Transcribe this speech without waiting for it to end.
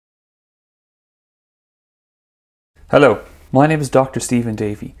Hello, my name is Dr. Steven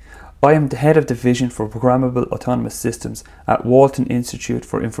Davy. I am the Head of Division for Programmable Autonomous Systems at Walton Institute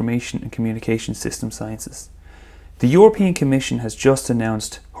for Information and Communication System Sciences. The European Commission has just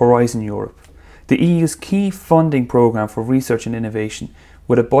announced Horizon Europe, the EU's key funding programme for research and innovation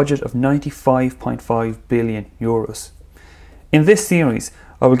with a budget of €95.5 billion. In this series,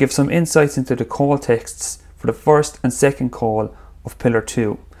 I will give some insights into the call texts for the first and second call of Pillar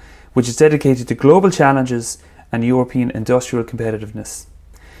 2, which is dedicated to global challenges and European industrial competitiveness.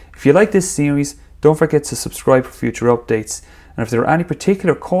 If you like this series, don't forget to subscribe for future updates, and if there are any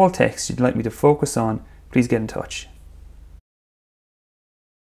particular call texts you'd like me to focus on, please get in touch.